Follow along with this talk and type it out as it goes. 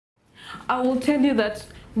I will tell you that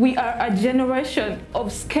we are a generation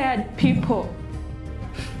of scared people,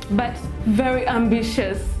 but very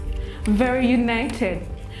ambitious, very united,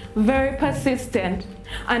 very persistent,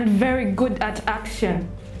 and very good at action.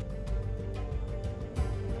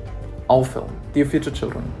 Our film, Dear Future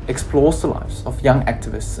Children, explores the lives of young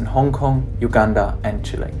activists in Hong Kong, Uganda and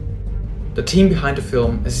Chile. The team behind the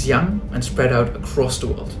film is young and spread out across the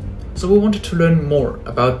world, so we wanted to learn more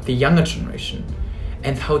about the younger generation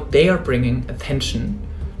and how they are bringing attention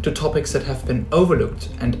to topics that have been overlooked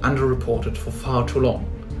and underreported for far too long,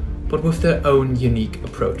 but with their own unique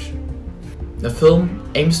approach. The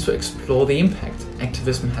film aims to explore the impact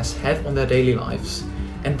activism has had on their daily lives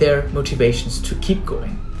and their motivations to keep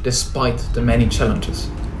going despite the many challenges.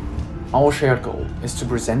 Our shared goal is to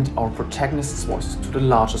present our protagonists' voices to the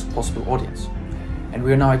largest possible audience, and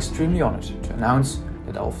we are now extremely honored to announce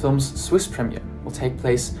that our film's Swiss premiere will take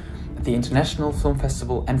place at the International Film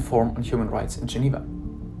Festival and Forum on Human Rights in Geneva.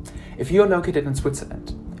 If you are located in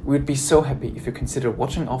Switzerland, we would be so happy if you consider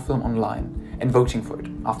watching our film online and voting for it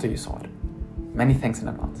after you saw it. Many thanks in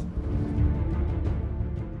advance.